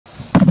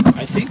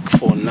I think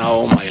for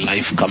now my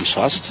life comes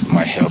first,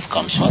 my health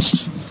comes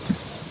first.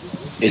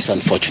 It's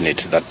unfortunate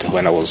that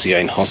when I was here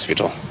in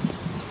hospital,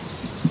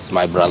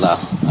 my brother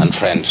and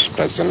friend,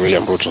 President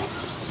William Ruto,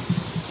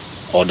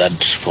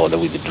 ordered for the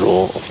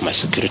withdrawal of my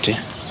security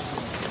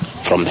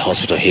from the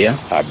hospital here.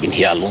 I've been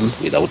here alone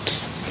without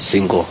a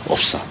single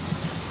officer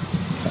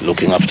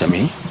looking after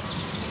me.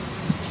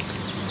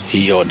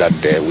 He ordered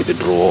the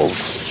withdrawal of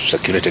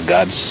security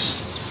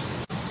guards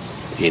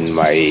in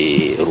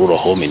my rural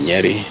home in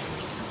Nyeri,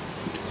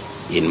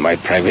 in my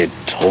private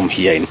home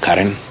here in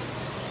Karen,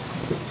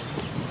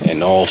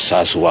 and all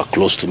officers who are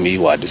close to me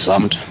were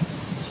disarmed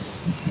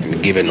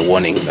and given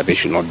warning that they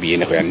should not be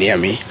anywhere near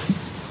me.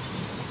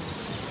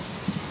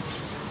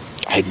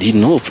 I didn't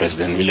know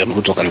President William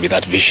Ruto can be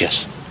that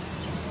vicious.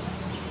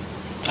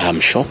 I am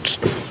shocked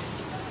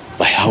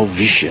by how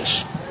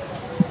vicious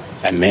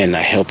a man I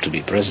helped to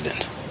be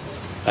president,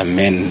 a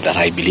man that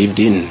I believed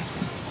in,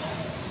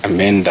 a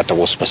man that I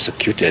was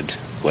persecuted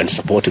when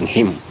supporting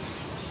him,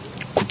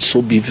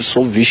 could be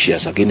so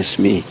vicious against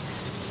me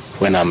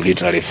when I'm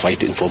literally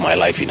fighting for my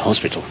life in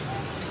hospital.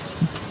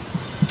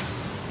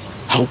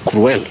 How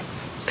cruel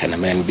can a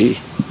man be?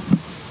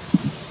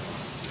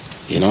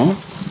 You know,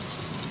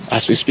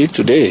 as we speak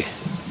today,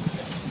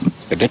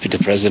 the Deputy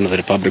President of the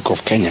Republic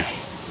of Kenya,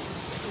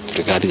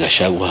 Rigathi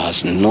Gachagua,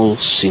 has no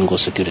single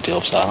security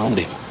officer around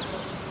him.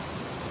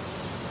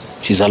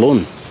 She's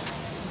alone.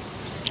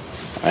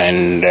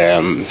 And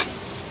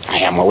I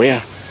am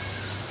aware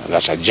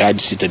that a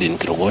judge seated in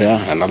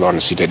Kirogoya, another one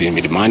seated in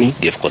Milimani,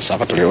 gave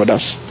conservatory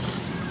orders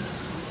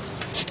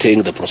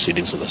staying the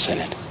proceedings of the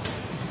Senate,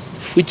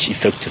 which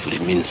effectively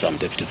means I'm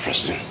Deputy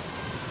President.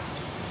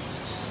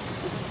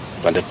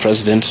 But the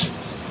President,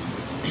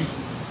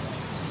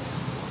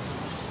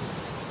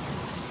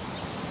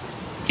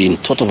 in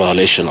total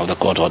violation of the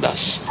court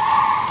orders,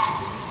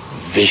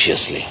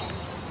 viciously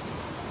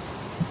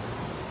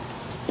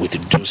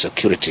withdrew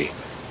security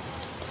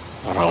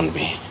around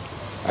me.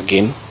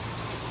 Again,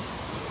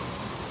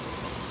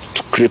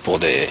 to cripple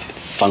the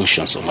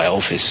functions of my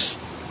office.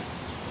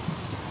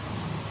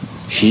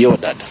 He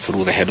ordered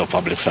through the head of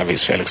public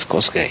service, Felix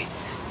Koskei,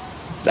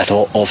 that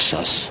all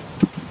officers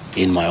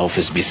in my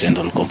office be sent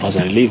on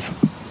compulsory leave.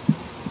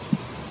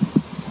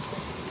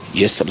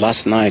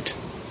 Last night,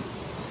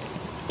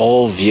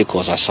 all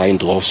vehicles assigned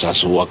to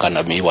officers who work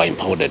under me were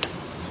impounded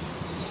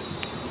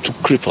to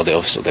cripple the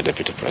office of the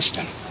Deputy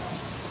President.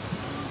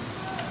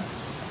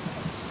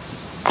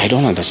 I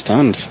don't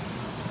understand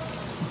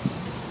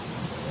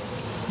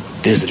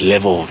this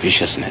level of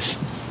viciousness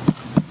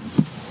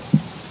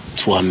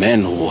to a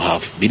man who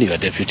have been your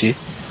deputy,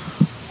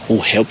 who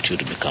helped you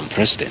to become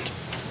president,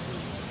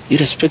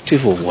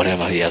 irrespective of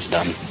whatever he has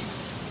done.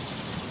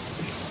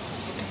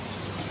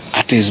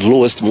 At his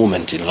lowest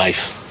moment in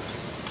life,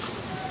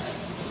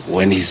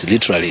 when he's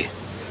literally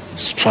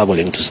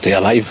struggling to stay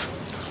alive,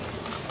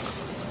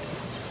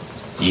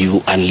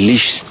 you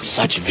unleash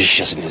such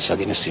viciousness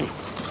against him.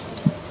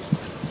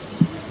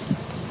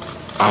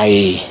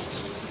 I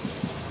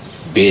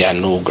bear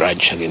no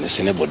grudge against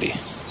anybody,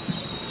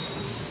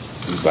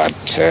 but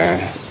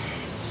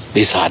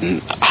this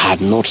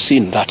had not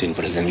seen that in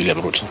President William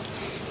Ruto.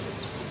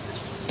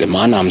 The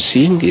man I'm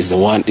seeing is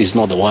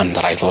not the one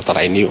that I thought that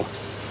I knew.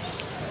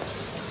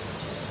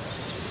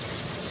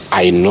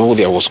 I know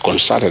there was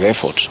concerted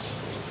effort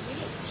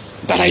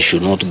that I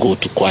should not go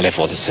to Kwale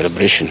for the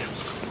celebration.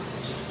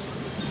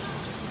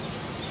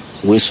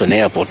 Wilson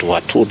Airport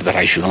were told that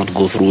I should not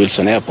go through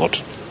Wilson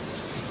Airport.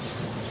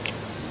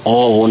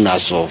 All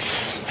owners of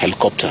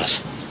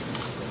helicopters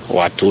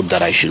were told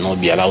that I should not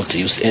be allowed to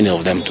use any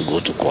of them to go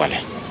to Kwale.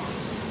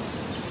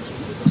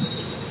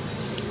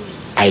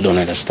 I don't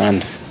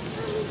understand.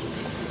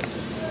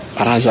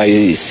 But as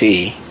I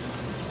say,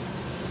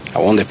 I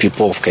want the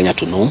people of Kenya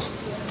to know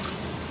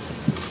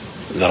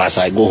that as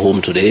I go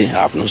home today,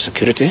 I have no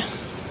security.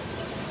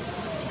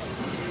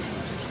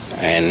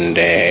 And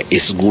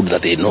it's good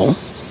that they know.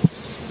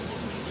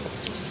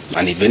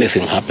 And if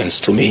anything happens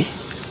to me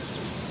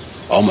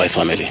or my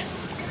family,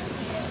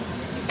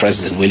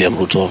 President William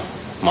Ruto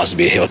must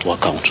be held to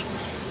account.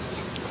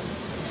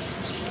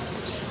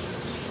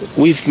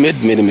 We've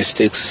made many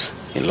mistakes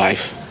in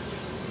life.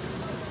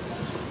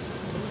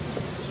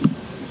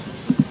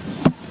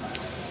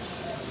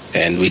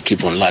 And we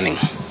keep on learning.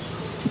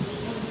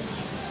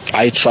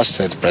 I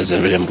trusted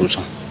President William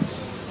Ruto.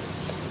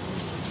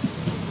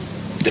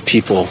 The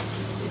people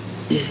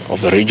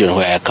of the region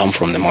where I come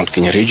from, the Mount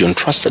Kenya region,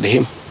 trusted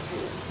him.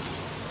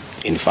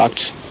 In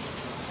fact,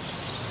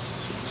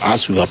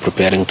 as we were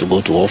preparing to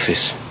go to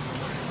office,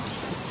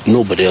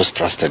 nobody else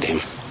trusted him.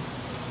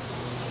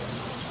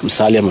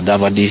 Musalia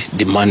Mudavadi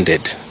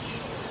demanded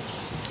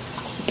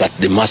that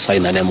they must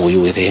sign an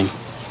MOU with him,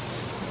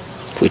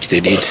 which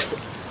they did.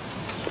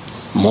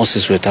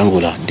 Moses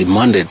Wetangula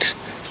demanded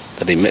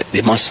that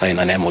they must sign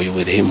an MOU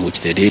with him,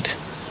 which they did.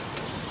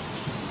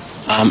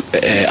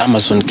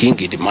 Amason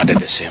Kingi demanded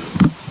the same.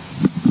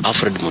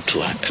 Alfred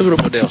Mutua,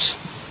 everybody else.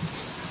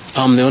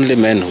 I'm the only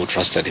man who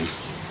trusted him.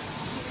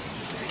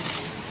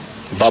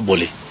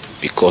 Verbally,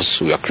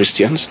 because we are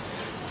Christians,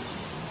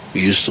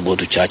 We used to go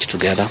to church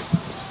together.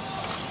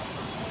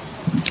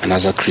 And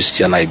as a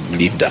Christian, I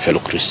believed a fellow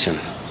Christian.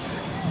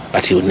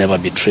 But he would never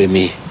betray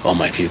me or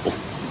my people.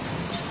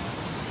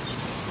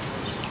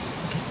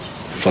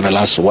 For the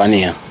last 1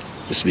 year,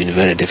 it's been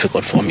very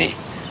difficult for me.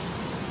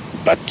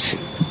 But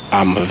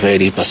I'm a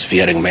very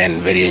persevering man,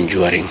 very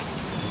enduring.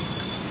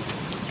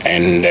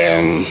 And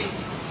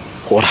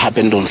what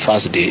happened on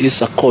Thursday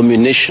is a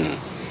culmination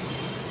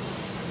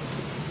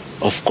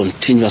of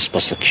continuous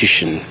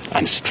persecution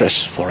and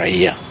stress for a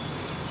year.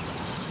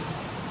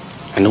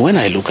 And when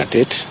I look at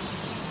it,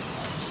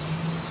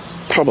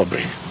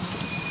 probably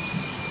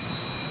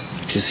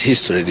it is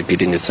history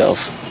repeating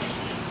itself.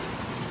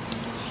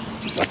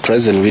 That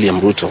President William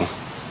Ruto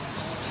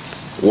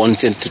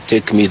wanted to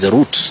take me the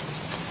route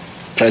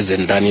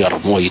President Daniel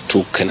Arap Moi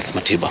took Kenneth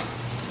Matiba.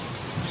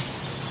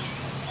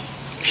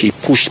 He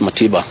pushed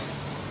Matiba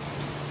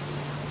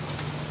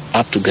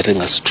up to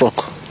getting a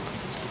stroke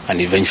and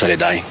eventually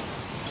dying.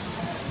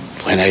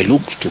 When I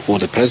look to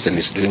what the president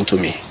is doing to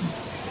me,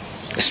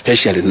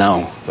 especially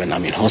now when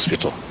I'm in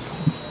hospital,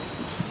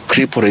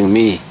 crippling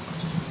me,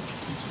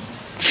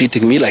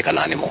 treating me like an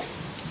animal,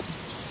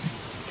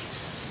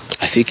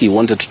 I think he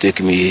wanted to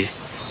take me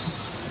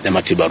the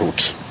Matiba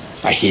route.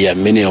 I hear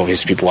many of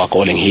his people are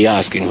calling here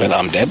asking whether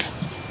I'm dead,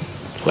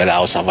 whether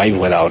I'll survive,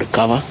 whether I'll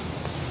recover.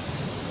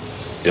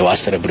 They were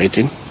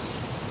celebrating.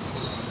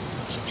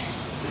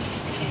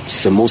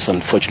 It's the most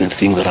unfortunate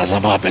thing that has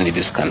ever happened in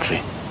this country.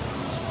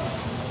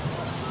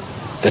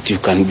 That you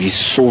can be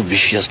so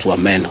vicious to a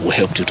man who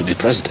helped you to be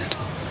president.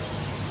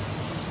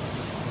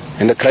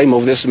 And the crime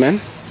of this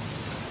man,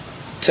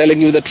 telling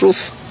you the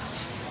truth.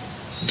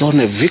 Don't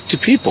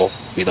evict people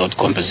without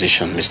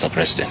compensation, Mr.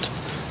 President.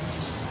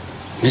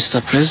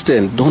 Mr.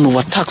 President, don't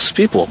overtax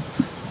people.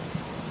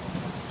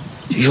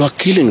 You are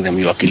killing them,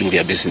 you are killing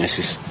their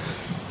businesses.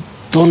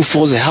 Don't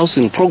force a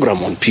housing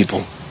program on people.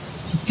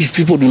 If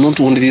people do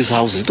not own these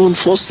houses, don't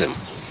force them.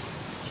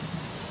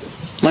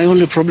 My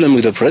only problem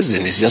with the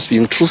president is just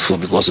being truthful,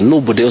 because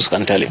nobody else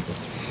can tell him.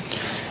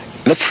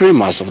 The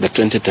framers of the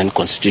 2010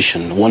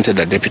 Constitution wanted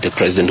a deputy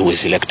president who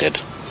is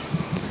elected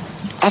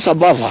as a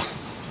buffer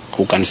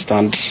who can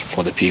stand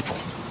for the people.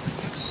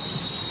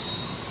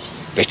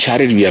 The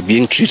charity we are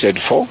being treated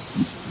for,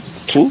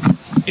 too,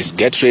 is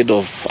get rid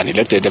of an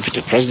elected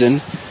deputy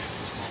president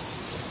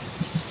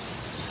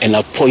and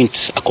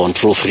appoint a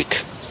control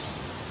freak.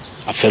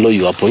 A fellow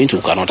you appoint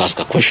who cannot ask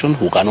a question,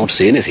 who cannot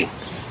say anything.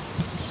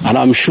 And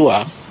I'm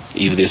sure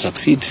if they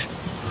succeed,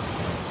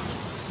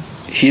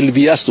 he'll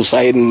be asked to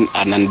sign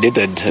an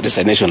undated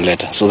resignation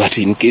letter so that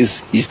in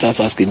case he starts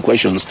asking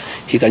questions,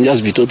 he can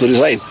just be told to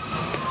resign.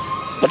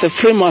 But the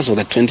framers of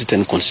the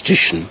 2010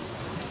 Constitution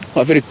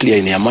were very clear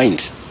in their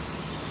mind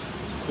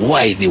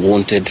why they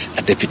wanted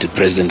a deputy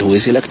president who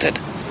is elected.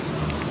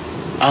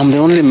 I'm the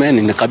only man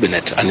in the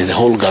cabinet and in the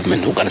whole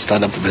government who can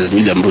stand up to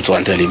President William Ruto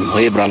and tell him,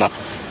 hey brother,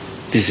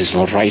 this is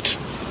not right.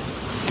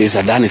 This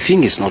Adani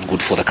thing is not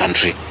good for the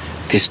country.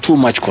 There's too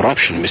much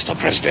corruption, Mr.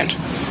 President.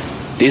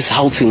 This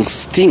housing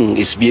thing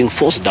is being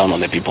forced down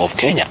on the people of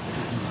Kenya.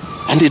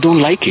 And they don't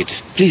like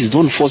it. Please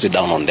don't force it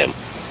down on them.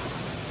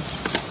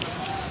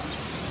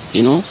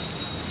 You know,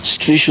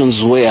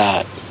 situations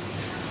where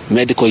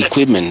medical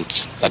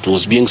equipment that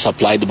was being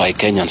supplied by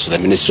Kenyans to the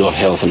Ministry of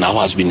Health now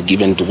has been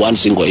given to one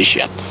single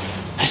Asian.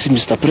 I say,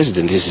 Mr.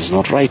 President, this is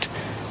not right.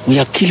 We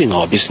are killing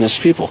our business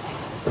people.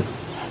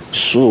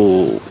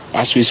 So,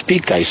 as we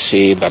speak, I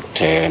say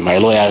that my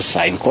lawyers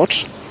are in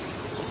court.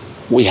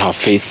 We have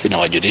faith in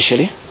our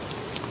judiciary.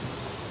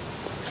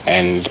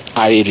 And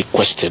I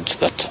requested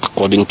that,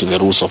 according to the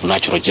rules of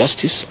natural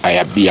justice,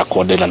 I be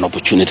accorded an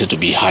opportunity to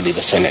be heard in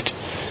the Senate.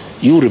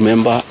 You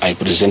remember I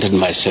presented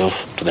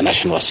myself to the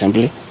National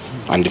Assembly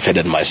and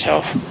defended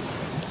myself.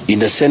 In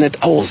the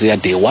Senate, I was there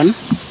day one.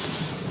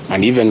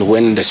 And even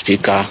when the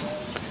Speaker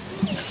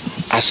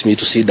asked me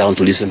to sit down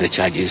to listen to the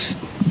charges,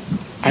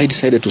 I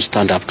decided to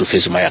stand up to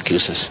face my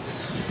accusers.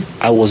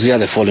 I was there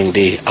the following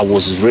day. I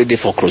was ready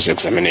for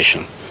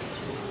cross-examination.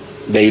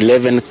 The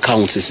 11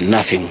 counts is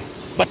nothing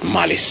but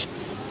malice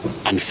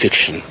and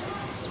fiction.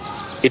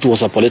 It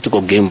was a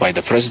political game by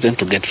the president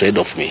to get rid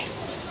of me.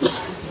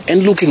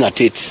 And looking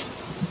at it,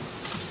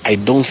 I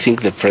don't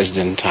think the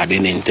president had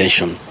any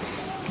intention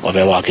of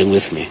ever working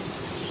with me.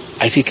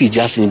 I think he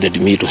just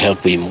needed me to help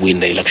him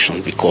win the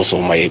election because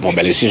of my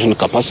mobilization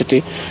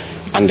capacity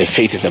and the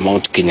faith the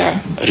Mount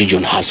Kenya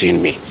region has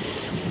in me.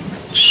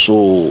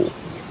 So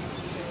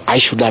I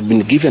should have been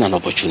given an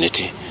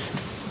opportunity.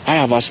 I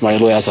have asked my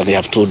lawyers and they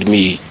have told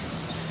me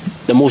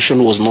the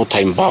motion was not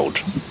time-bound.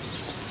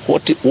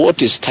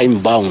 What is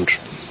time-bound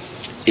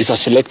is a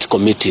select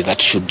committee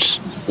that should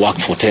work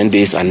for 10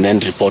 days and then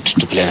report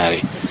to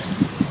plenary.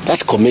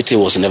 That committee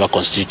was never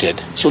constituted,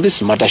 so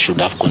this matter should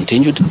have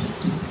continued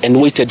and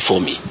waited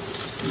for me.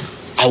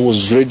 I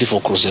was ready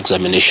for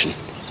cross-examination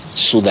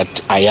so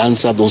that I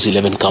answer those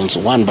 11 counts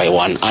one by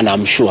one, and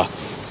I'm sure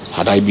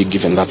had I been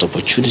given that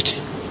opportunity,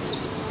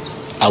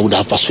 I would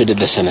have persuaded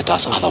the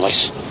senators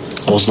otherwise.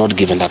 I was not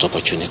given that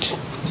opportunity.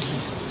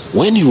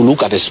 When you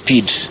look at the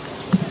speed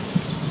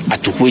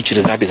at which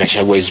Rigathi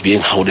Gachagua is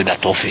being hounded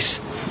at office.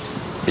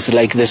 It's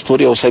like the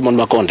story of Simon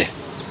Makonde.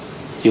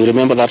 You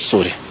remember that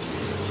story?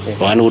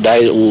 One who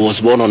died, who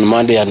was born on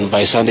Monday and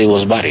by Sunday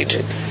was buried.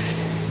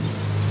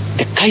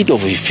 The kind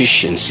of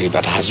efficiency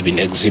that has been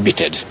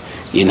exhibited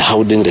in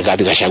hounding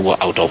Rigathi Gachagua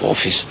out of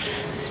office,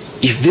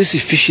 if this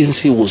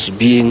efficiency was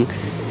being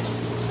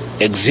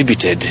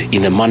exhibited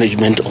in the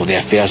management of the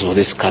affairs of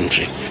this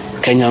country,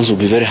 Kenyans would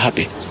be very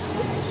happy.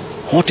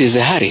 What is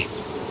the hurry?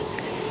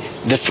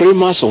 The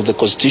framers of the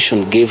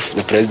Constitution gave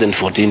the president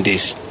 14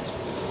 days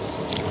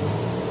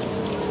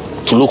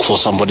to look for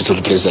somebody to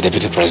replace the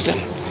deputy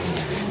president.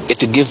 It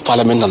gave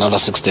Parliament another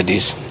 60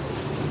 days.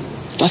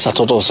 That's a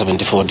total of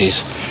 74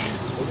 days.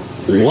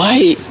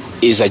 Why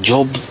is a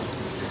job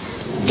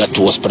that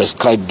was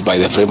prescribed by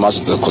the framers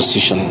of the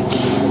Constitution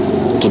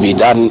to be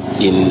done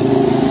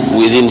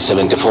within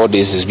 74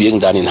 days is being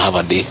done in half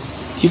a day?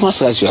 You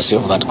must ask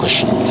yourself that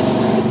question.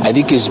 I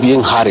think it's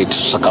being hurried to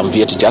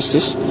circumvent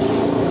justice,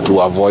 to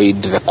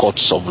avoid the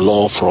courts of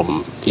law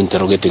from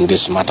interrogating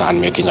this matter and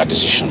making a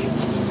decision.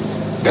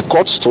 The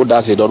courts told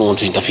us they don't want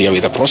to interfere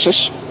with the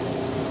process,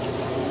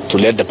 to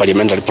let the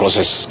parliamentary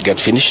process get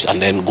finished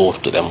and then go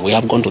to them. We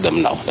have gone to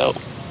them now.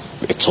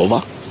 It's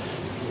over.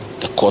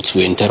 The courts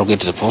will interrogate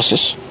the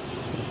process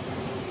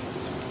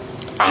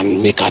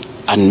and make a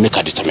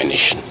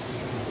determination.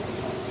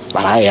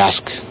 But I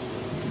ask,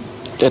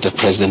 let the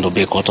president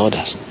obey court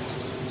orders.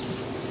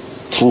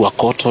 Through a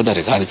court order,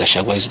 Rigathi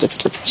Gachagua is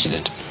deputy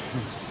president.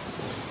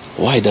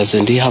 Why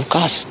doesn't he have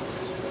cars?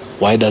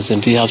 Why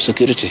doesn't he have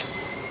security?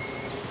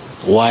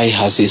 Why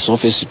has his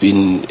office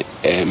been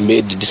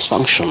made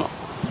dysfunctional?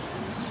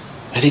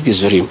 I think it's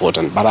very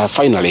important. But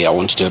finally, I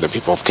want to tell the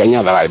people of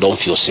Kenya that I don't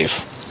feel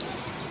safe.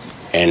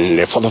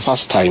 And for the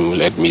first time,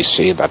 let me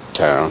say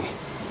that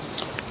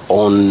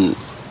on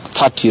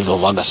 30th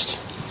of August,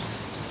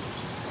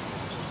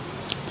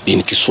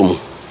 in Kisumu,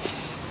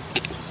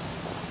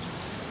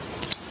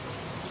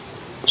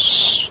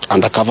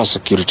 undercover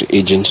security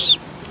agents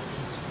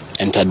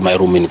entered my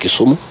room in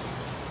Kisumu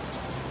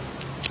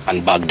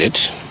and bagged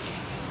it.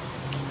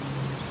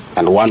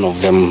 And one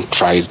of them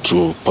tried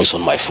to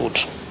poison my food.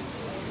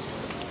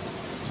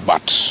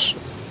 But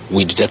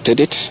we detected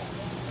it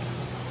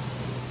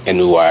and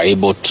we were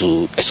able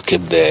to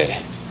escape the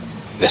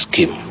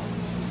scheme.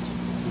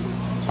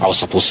 I was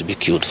supposed to be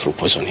killed through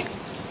poisoning.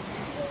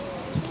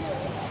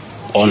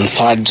 On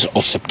 3rd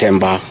of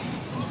September,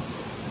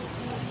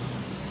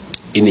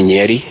 in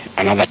Nyeri,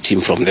 another team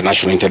from the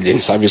National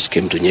Intelligence Service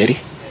came to Nyeri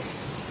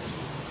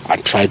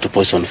and tried to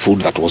poison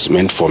food that was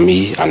meant for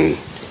me and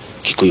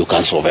Kikuyu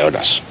Council of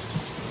Elders.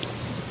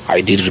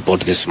 I did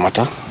report this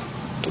matter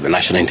to the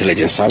National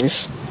Intelligence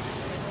Service,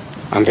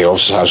 and the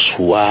officers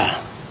who were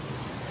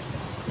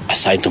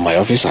assigned to my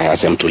office, I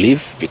asked them to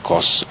leave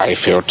because I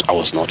felt I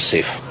was not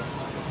safe.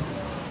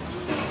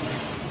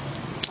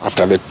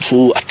 After the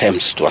 2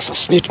 attempts to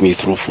assassinate me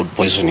through food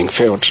poisoning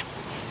failed,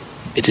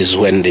 it is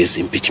when this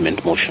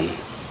impeachment motion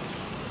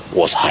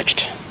was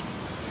hatched.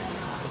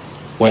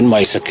 When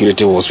my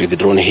security was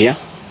withdrawn here,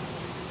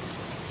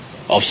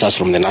 officers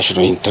from the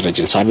National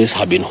Intelligence Service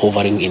have been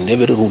hovering in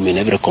every room, in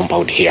every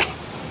compound here,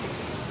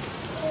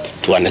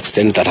 to an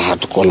extent that I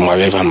had to call my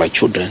wife and my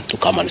children to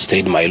come and stay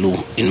in my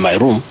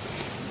room,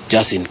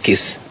 just in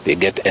case they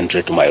get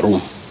entry to my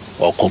room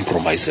or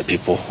compromise the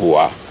people who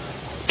are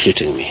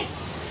treating me.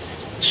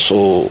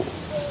 So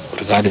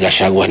Rigathi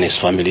Gachagua and his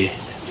family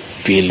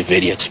feel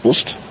very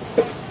exposed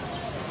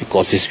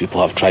because these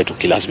people have tried to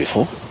kill us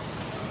before.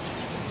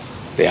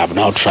 They have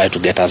now tried to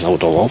get us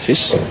out of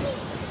office.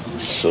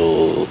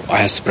 So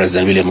I asked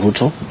President William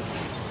Ruto,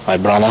 my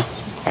brother,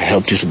 I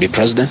helped you to be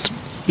president.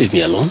 Leave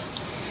me alone.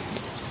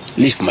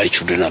 Leave my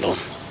children alone.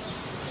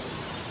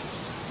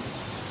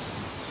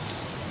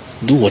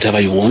 Do whatever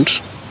you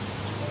want,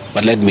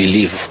 but let me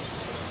live.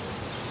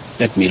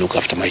 Let me look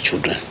after my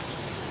children.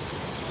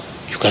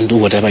 You can do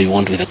whatever you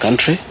want with the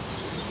country,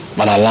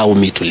 but allow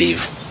me to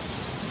live.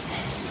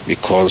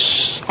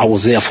 Because I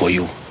was there for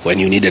you when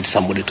you needed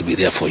somebody to be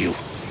there for you.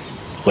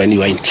 When you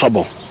were in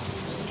trouble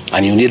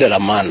and you needed a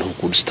man who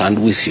could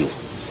stand with you,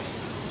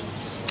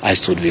 I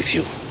stood with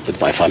you, with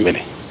my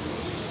family.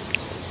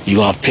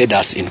 You have paid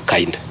us in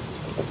kind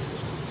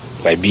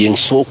by being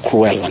so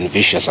cruel and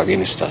vicious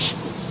against us.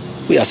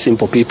 We are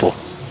simple people.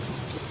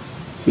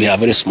 We are a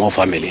very small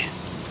family.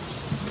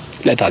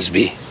 Let us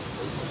be.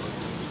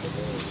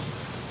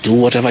 Do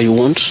whatever you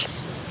want,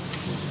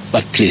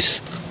 but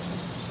please,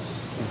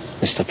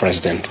 Mr.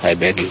 President, I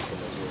beg you,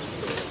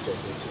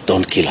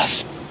 don't kill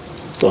us.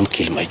 Don't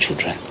kill my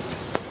children.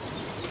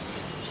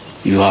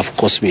 You have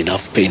caused me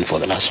enough pain for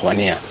the last 1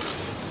 year.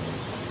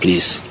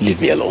 Please,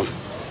 leave me alone.